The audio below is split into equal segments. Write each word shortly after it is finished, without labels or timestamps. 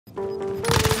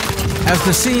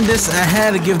After seeing this, I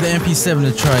had to give the mp7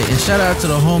 a try, and shout out to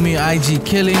the homie IG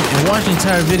Killing, and watch the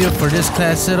entire video for this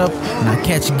class setup, and I'll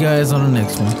catch you guys on the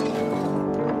next one.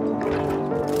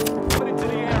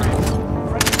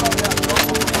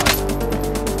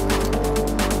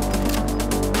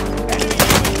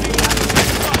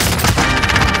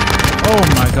 Oh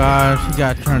my gosh, he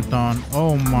got turned on.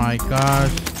 Oh my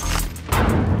gosh.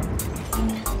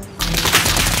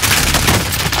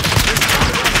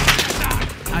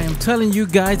 I am telling you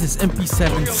guys, this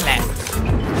mp7 slaps.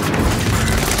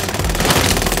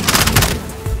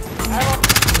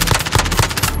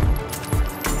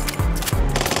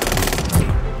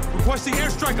 Requesting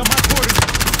airstrike on my quarters.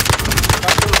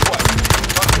 After request.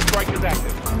 Cluster strike is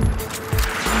active.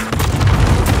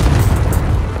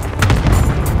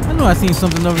 I know I seen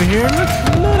something over here.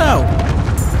 Let's load out.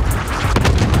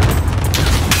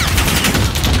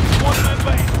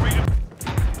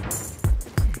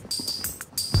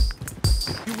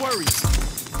 You worried?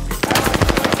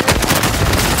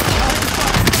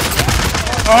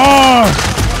 Oh!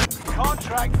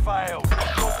 Contract failed.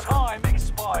 Your time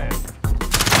expired.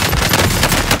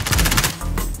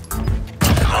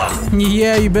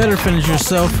 Yeah, you better finish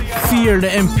yourself. Fear the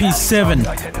mp7.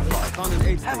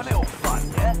 Have a little fun,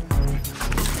 yeah?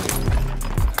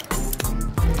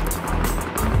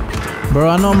 Bro,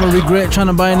 I know I'm gonna regret trying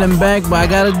to buy them back, but I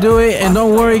gotta do it. And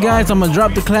don't worry, guys, I'm gonna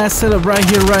drop the class setup right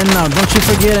here, right now. Don't you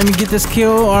forget. Let me get this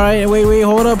kill. All right, wait,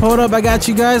 hold up. I got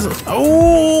you guys.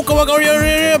 Oh, come on, go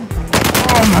here.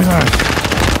 Oh my gosh.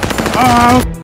 Oh.